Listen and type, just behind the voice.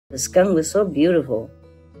The skunk was so beautiful.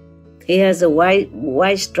 He has a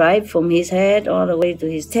white stripe from his head all the way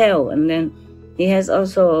to his tail, and then he has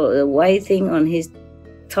also a white thing on his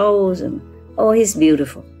toes, and oh, he's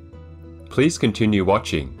beautiful. Please continue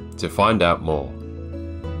watching to find out more.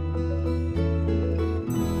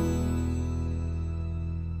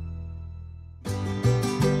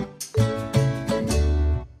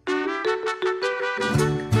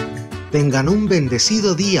 Tengan un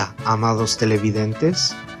bendecido día, amados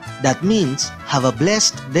televidentes. That means, have a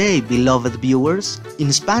blessed day, beloved viewers,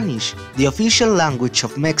 in Spanish, the official language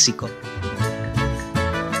of Mexico.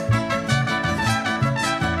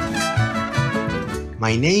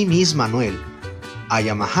 My name is Manuel. I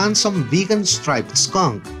am a handsome vegan striped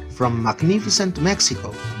skunk from magnificent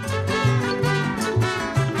Mexico.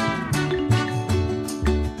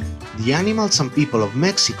 The animals and people of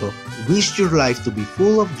Mexico wish your life to be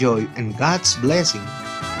full of joy and God's blessing.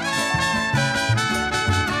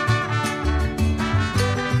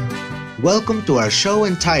 Welcome to our show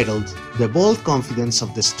entitled The Bold Confidence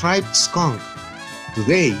of the Striped Skunk.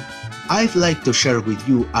 Today, I'd like to share with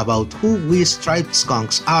you about who we striped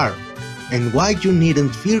skunks are and why you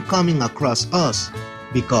needn't fear coming across us,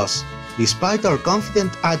 because, despite our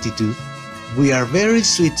confident attitude, we are very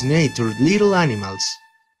sweet-natured little animals.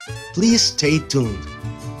 Please stay tuned.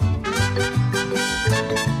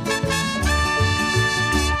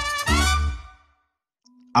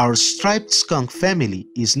 Our striped skunk family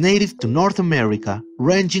is native to North America,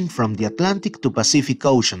 ranging from the Atlantic to Pacific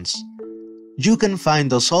Oceans. You can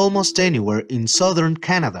find us almost anywhere in southern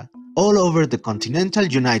Canada, all over the continental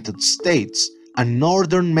United States, and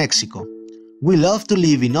northern Mexico. We love to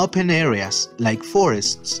live in open areas like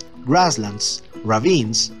forests, grasslands,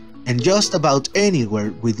 ravines, and just about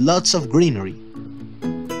anywhere with lots of greenery.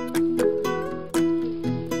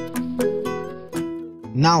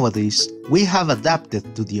 Nowadays, we have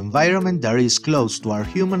adapted to the environment that is close to our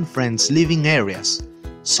human friends' living areas,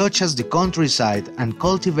 such as the countryside and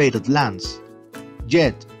cultivated lands.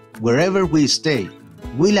 Yet, wherever we stay,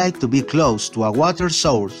 we like to be close to a water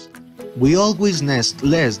source. We always nest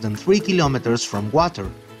less than 3 kilometers from water.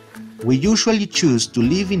 We usually choose to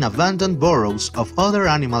live in abandoned burrows of other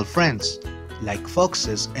animal friends, like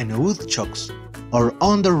foxes and woodchucks, or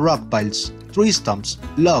under rock piles, tree stumps,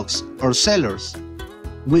 logs, or cellars.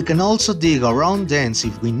 We can also dig our own dens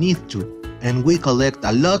if we need to, and we collect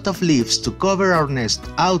a lot of leaves to cover our nest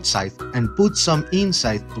outside and put some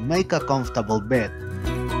inside to make a comfortable bed.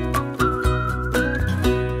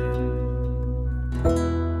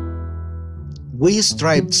 We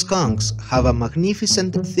striped skunks have a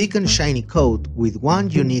magnificent thick and shiny coat with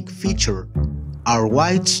one unique feature, our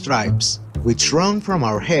white stripes, which run from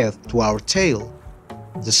our head to our tail.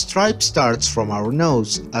 The stripe starts from our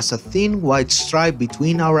nose as a thin white stripe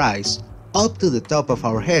between our eyes up to the top of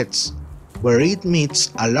our heads, where it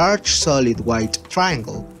meets a large solid white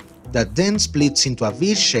triangle that then splits into a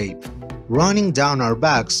V shape, running down our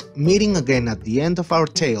backs, meeting again at the end of our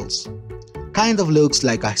tails. Kind of looks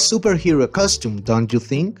like a superhero costume, don't you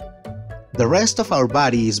think? The rest of our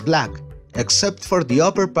body is black, except for the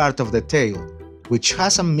upper part of the tail, which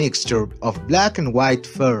has a mixture of black and white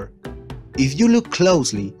fur. If you look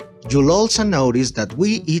closely, you'll also notice that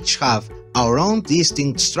we each have our own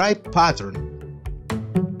distinct stripe pattern.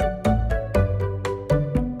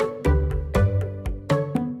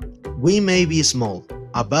 We may be small,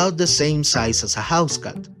 about the same size as a house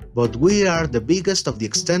cat, but we are the biggest of the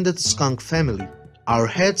extended skunk family. Our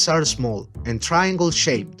heads are small and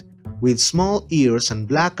triangle-shaped, with small ears and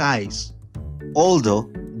black eyes. Although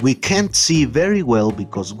we can't see very well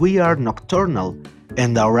because we are nocturnal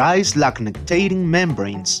and our eyes lack nictating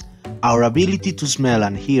membranes, our ability to smell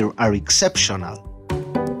and hear are exceptional.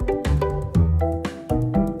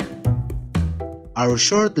 Our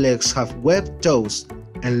short legs have webbed toes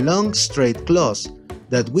and long straight claws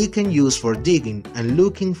that we can use for digging and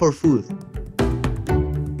looking for food.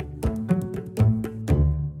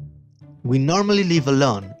 We normally live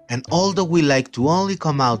alone, and although we like to only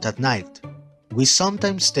come out at night, we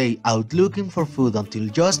sometimes stay out looking for food until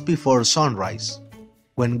just before sunrise.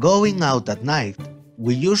 When going out at night,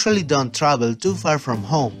 we usually don't travel too far from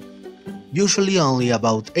home, usually only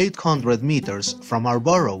about 800 meters from our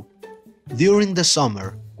burrow. During the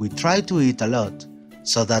summer, we try to eat a lot,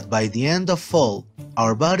 so that by the end of fall,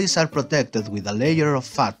 our bodies are protected with a layer of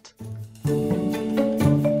fat.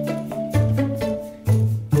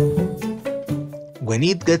 When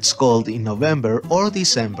it gets cold in November or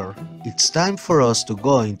December, it's time for us to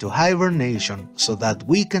go into hibernation so that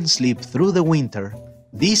we can sleep through the winter.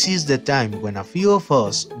 This is the time when a few of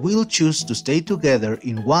us will choose to stay together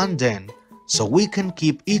in one den so we can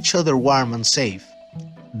keep each other warm and safe.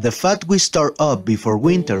 The fat we store up before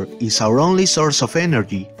winter is our only source of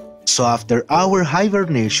energy, so after our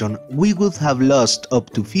hibernation we would have lost up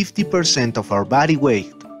to 50% of our body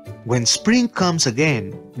weight. When spring comes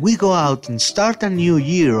again, we go out and start a new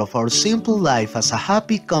year of our simple life as a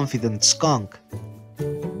happy, confident skunk.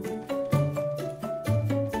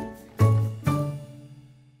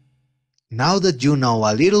 Now that you know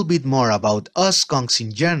a little bit more about us skunks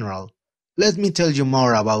in general, let me tell you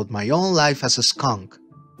more about my own life as a skunk.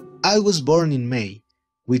 I was born in May,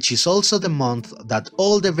 which is also the month that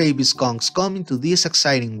all the baby skunks come into this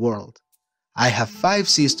exciting world. I have 5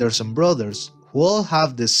 sisters and brothers who all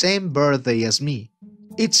have the same birthday as me.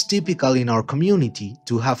 It's typical in our community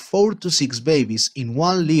to have 4 to 6 babies in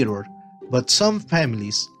one litter, but some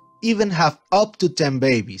families even have up to 10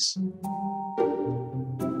 babies.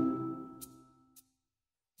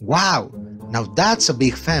 Wow, now that's a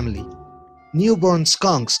big family. Newborn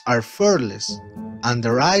skunks are furless, and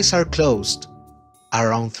their eyes are closed.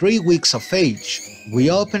 Around 3 weeks of age,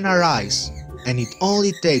 we open our eyes, and it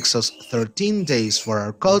only takes us 13 days for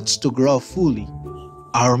our coats to grow fully.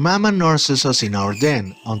 Our mama nurses us in our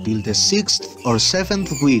den until the 6th or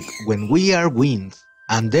 7th week when we are weaned,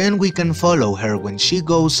 and then we can follow her when she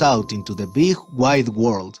goes out into the big wide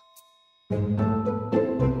world.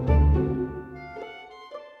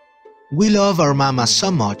 We love our mama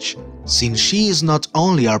so much, since she is not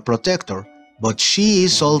only our protector, but she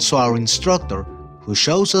is also our instructor, who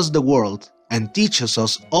shows us the world and teaches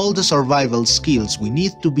us all the survival skills we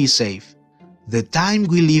need to be safe. The time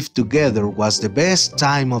we lived together was the best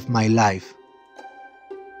time of my life.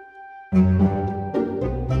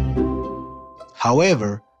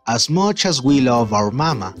 However, as much as we love our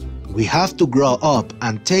mama, we have to grow up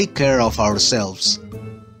and take care of ourselves.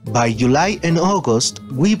 By July and August,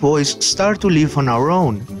 we boys start to live on our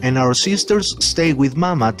own, and our sisters stay with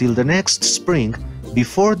mama till the next spring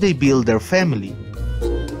before they build their family.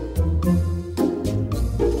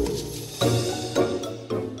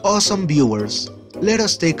 Awesome viewers, let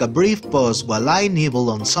us take a brief pause while I nibble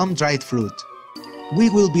on some dried fruit. We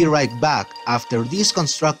will be right back after this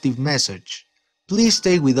constructive message. Please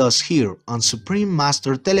stay with us here on Supreme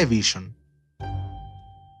Master Television.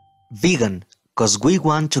 Vegan, 'cause we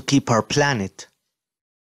want to keep our planet.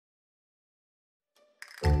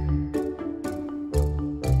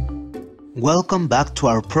 Welcome back to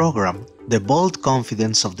our program, The Bold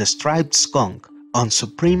Confidence of the Striped Skunk, on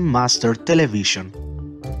Supreme Master Television.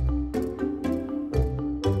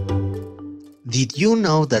 Did you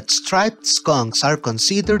know that striped skunks are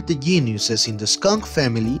considered the geniuses in the skunk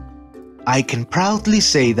family? I can proudly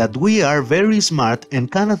say that we are very smart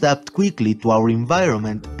and can adapt quickly to our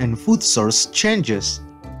environment and food source changes.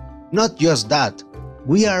 Not just that,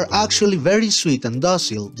 we are actually very sweet and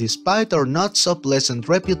docile despite our not so pleasant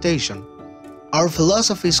reputation. Our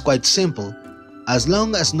philosophy is quite simple: as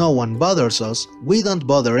long as no one bothers us, we don't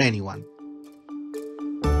bother anyone.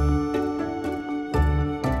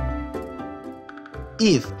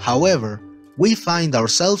 If, however, we find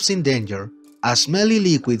ourselves in danger, a smelly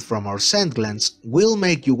liquid from our scent glands will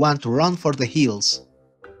make you want to run for the hills.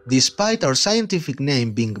 Despite our scientific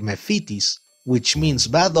name being Mephitis, which means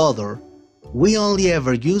bad odor, we only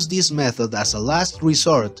ever use this method as a last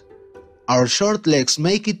resort. Our short legs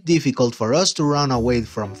make it difficult for us to run away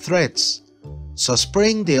from threats, so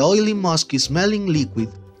spraying the oily musky smelling liquid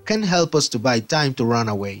can help us to buy time to run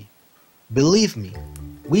away. Believe me,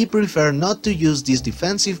 we prefer not to use this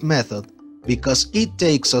defensive method because it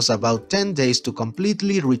takes us about 10 days to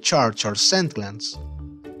completely recharge our scent glands,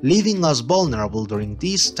 leaving us vulnerable during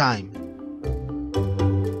this time.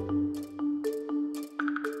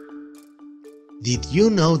 Did you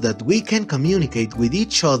know that we can communicate with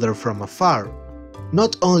each other from afar,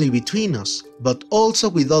 not only between us, but also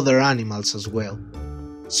with other animals as well?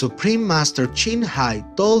 Supreme Master Chin Hai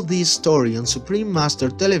told this story on Supreme Master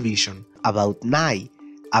Television about Nai,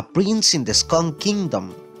 a prince in the skunk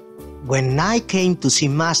kingdom. When Nai came to see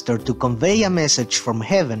Master to convey a message from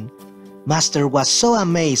heaven, Master was so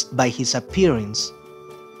amazed by his appearance.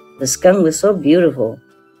 The skunk was so beautiful.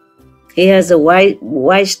 He has a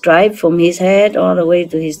white stripe from his head all the way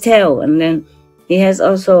to his tail, and then he has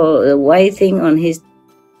also a white thing on his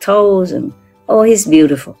toes, and oh, he's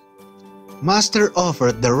beautiful. Master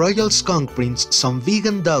offered the royal skunk prince some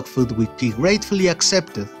vegan dog food which he gratefully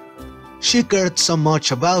accepted. She cared so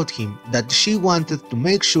much about him that she wanted to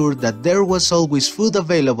make sure that there was always food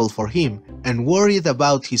available for him and worried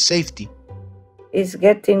about his safety. It's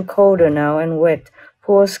getting colder now and wet.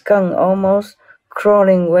 Poor skunk almost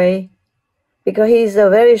crawling away because he's a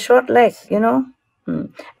very short leg, you know,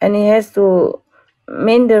 and he has to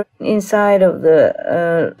mend the inside of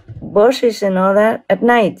the bushes and all that at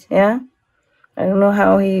night, yeah? I don't know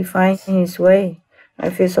how he finds his way. I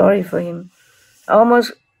feel sorry for him.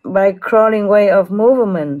 Almost by crawling way of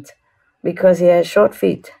movement because he has short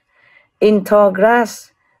feet. In tall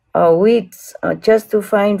grass or weeds or just to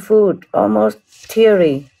find food, almost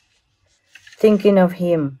teary. Thinking of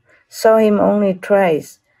him. Saw him only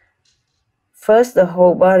twice. First the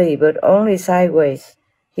whole body, but only sideways.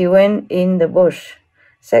 He went in the bush.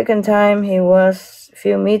 Second time he was a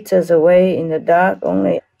few meters away in the dark,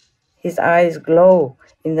 only his eyes glow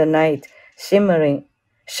in the night, shimmering,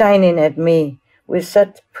 shining at me with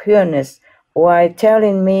such pureness, while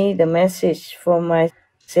telling me the message for my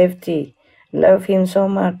safety. Love him so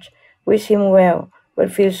much, wish him well,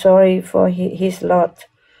 but feel sorry for his lot.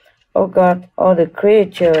 Oh God, all the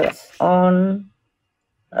creatures on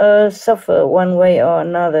earth suffer one way or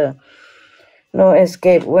another. No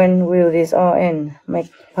escape. When will this all end? Make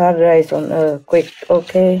paradise on earth quick.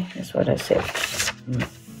 Okay, that's what I said.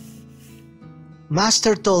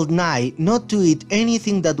 Master told Nai not to eat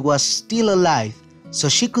anything that was still alive, so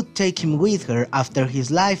she could take him with her after his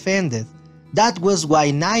life ended. That was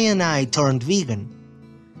why Nai and I turned vegan.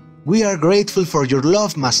 We are grateful for your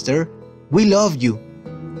love, Master. We love you.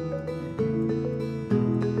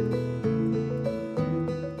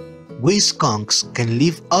 We skunks can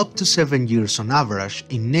live up to 7 years on average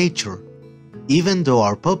in nature. Even though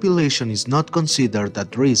our population is not considered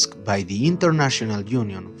at risk by the International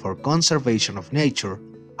Union for Conservation of Nature,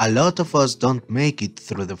 a lot of us don't make it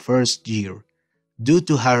through the first year, due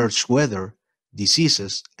to harsh weather,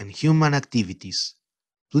 diseases, and human activities.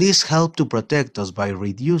 Please help to protect us by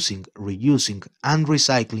reducing, reusing, and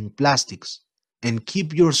recycling plastics, and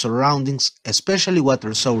keep your surroundings, especially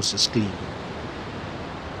water sources, clean.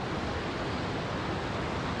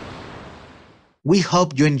 We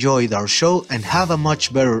hope you enjoyed our show and have a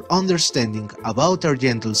much better understanding about our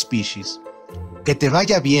gentle species. Que te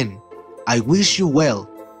vaya bien. I wish you well.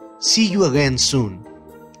 See you again soon.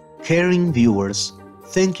 Caring viewers,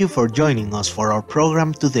 thank you for joining us for our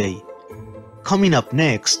program today. Coming up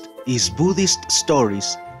next is Buddhist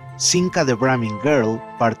Stories, Sinka the Brahmin Girl,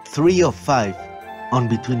 Part 3 of 5, on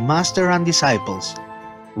Between Master and Disciples,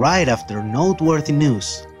 right after noteworthy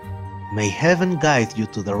news. May heaven guide you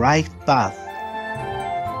to the right path.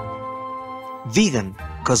 Vegan,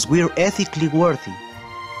 'cause we're ethically worthy.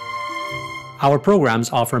 Our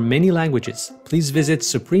programs offer many languages. Please visit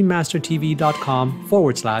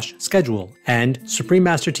suprememastertv.com/schedule and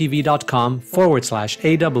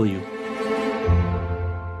suprememastertv.com/AW.